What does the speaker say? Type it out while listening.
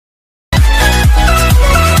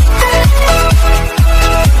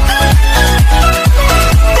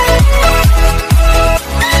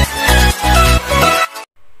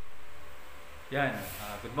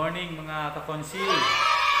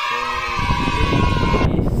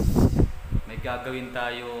gagawin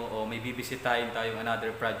tayo o may bibisitahin tayong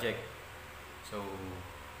another project. So,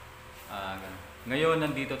 ngayon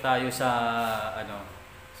nandito tayo sa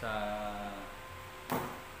sa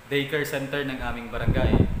daycare center ng aming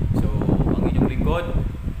barangay. So, ang inyong lingkod,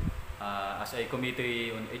 as a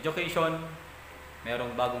Committee on Education,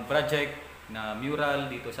 merong bagong project na mural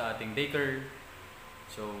dito sa ating daycare.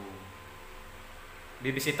 So,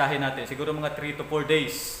 bibisitahin natin siguro mga 3 to 4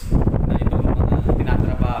 days na itong mga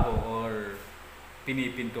tinatrabaho or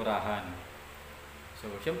pinipinturahan. So,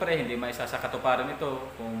 syempre hindi maisasakatuparan ito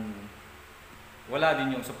kung wala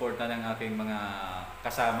din yung suporta ng aking mga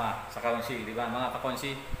kasama sa council, di ba mga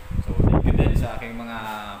ka-council? So, thank you din sa aking mga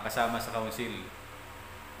kasama sa council.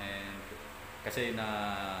 And kasi na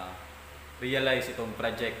realize itong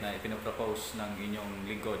project na ipinopropose ng inyong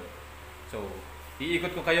lingkod. So,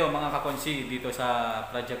 iikot ko kayo mga ka-council dito sa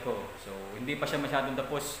project ko. So, hindi pa siya masyadong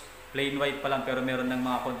tapos, plain white pa lang pero meron ng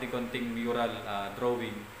mga konting-konting mural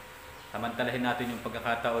drawing. Samantalahin natin yung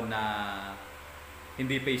pagkakataon na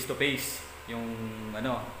hindi face to face yung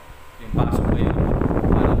yung pasok ngayon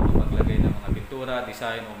para maglagay ng mga pintura,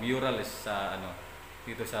 design o mural sa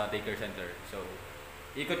dito sa daycare center. So,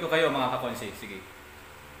 ikot ko kayo mga kakonsi. Sige.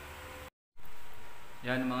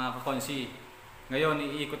 Yan mga kakonsi. Ngayon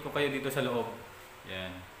iikot ko kayo dito sa loob.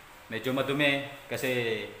 Yan. Medyo madumi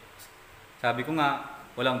kasi sabi ko nga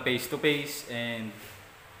walang face to face and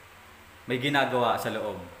may ginagawa sa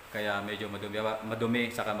loob. Kaya medyo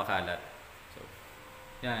madumi saka makalat. So,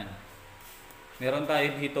 yan. Meron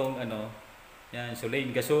tayo ditong yan, Solain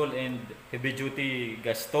gasol and heavy duty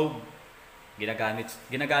gas stove.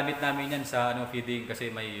 Ginagamit namin yan sa feeding kasi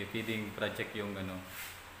may feeding project yung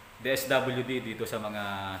DSWD dito sa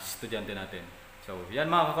mga estudyante natin. So, yan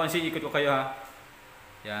mga kakonsi, ikot ko kayo ha.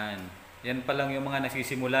 Yan. Yan pa lang yung mga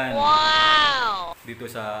nasisimulan. Wow! Dito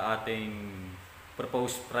sa ating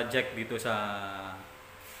proposed project dito sa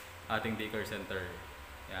ating daycare center.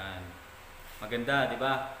 Yan. Maganda, di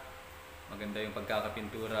ba? Maganda yung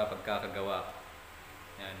pagkakapintura, pagkakagawa.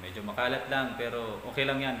 Yan, medyo makalat lang pero okay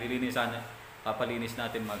lang yan. Lilinisan, papalinis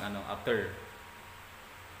natin after.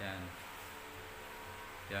 Yan.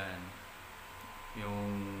 Yan. Yung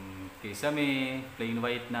kisame, plain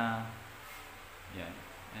white na. Yan.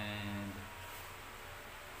 And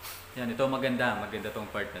yan, ito maganda tong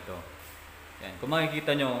part na to. Yan, kung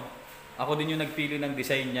makikita nyo, ako din yung nagpili ng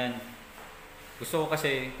design niyan. Gusto ko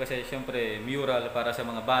kasi syempre mural para sa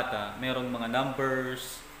mga bata, merong mga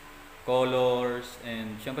numbers, colors,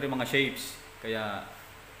 and syempre mga shapes. Kaya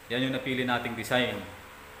yan yung napili nating design.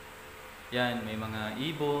 Yan, may mga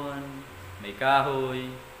ibon, may kahoy.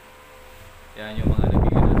 Yan yung mga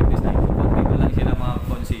napili nating design. Konti pa lang sila mga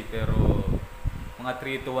konsi pero mga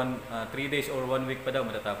 3 days or 1 week pa daw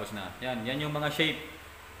matatapos na. Yan yung mga shape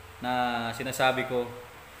na sinasabi ko.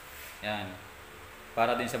 Yan.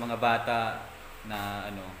 Para din sa mga bata na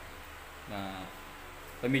na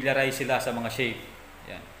familiarize sila sa mga shape.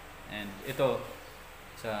 Yan. And ito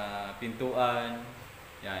sa pintuan,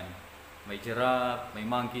 yan. May giraffe, may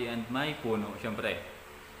monkey and may puno, syempre.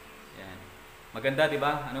 Yan. Maganda, 'di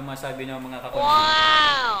ba? Anong masabi niyo mga kakonsi?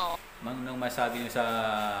 Wow! Anong masabi niyo sa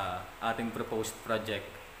ating proposed project?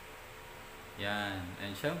 Yan.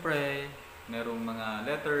 And syempre, merong mga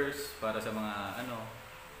letters para sa mga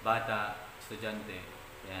bata, estudyante.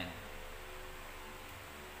 Yan.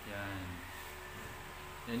 Yan.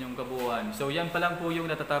 Yan yung kabuuan. So yan pa lang po yung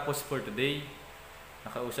natatapos for today.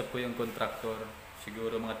 Nakausap ko yung contractor.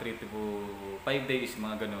 Siguro mga 3 to 5 days,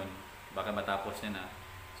 mga ganun. Baka matapos niya na.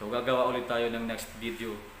 So gagawa ulit tayo ng next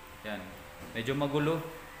video. Yan. Medyo magulo.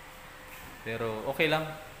 Pero okay lang.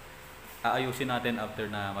 Aayusin natin after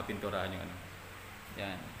na mapinturahan yung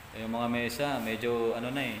Yan. Yung mga mesa, medyo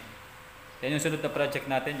Yan yung sunod na project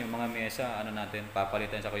natin, yung mga mesa, natin,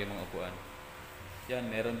 papalitan sa yung mga upuan. Yan,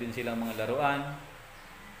 meron din silang mga laruan.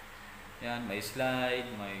 Yan, may slide,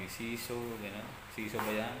 may siso, gano'n. Siso ba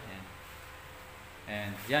yan? Yan.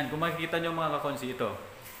 And yan, kung makikita nyo mga kakonsi ito,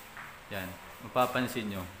 yan,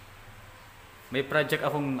 mapapansin nyo. May project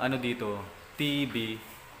akong dito, TV.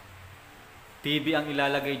 TV ang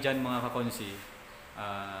ilalagay dyan mga kakonsi.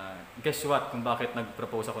 Guess what kung bakit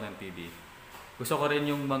nag-propose ako ng TV? Gusto ko rin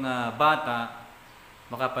yung mga bata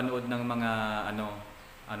makapanood ng mga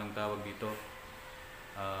anong tawag dito?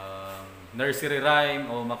 Nursery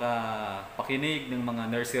rhyme o makapakinig ng mga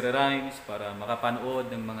nursery rhymes para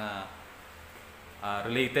makapanood ng mga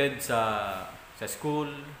related sa school.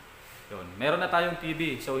 Yun. Meron na tayong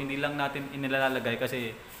TV, so hindi lang natin inilalagay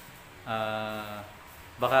kasi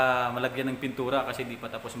baka malagyan ng pintura kasi hindi pa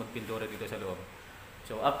tapos magpintura dito sa loob.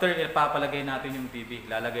 So after ipapalagay natin yung TV,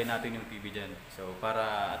 lalagay natin yung TV dyan. So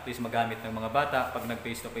para at least magamit ng mga bata pag nag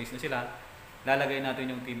face to face na sila, lalagay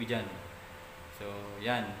natin yung TV dyan. So,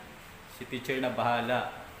 yan. Si teacher na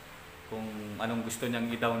bahala kung anong gusto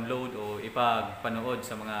niyang i-download o ipagpanood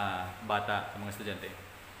sa mga bata, sa mga estudyante.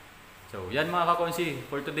 So, yan mga kakonsi.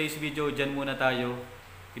 For today's video, dyan muna tayo.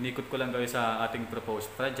 Inikot ko lang kayo sa ating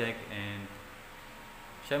proposed project. And,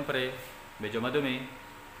 syempre, medyo madumi.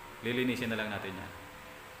 Lilinisin na lang natin yan.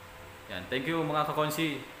 Yan. Thank you mga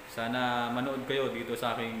kakonsi. Sana manood kayo dito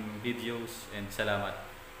sa aking videos. And salamat.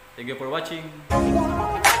 Thank you for watching.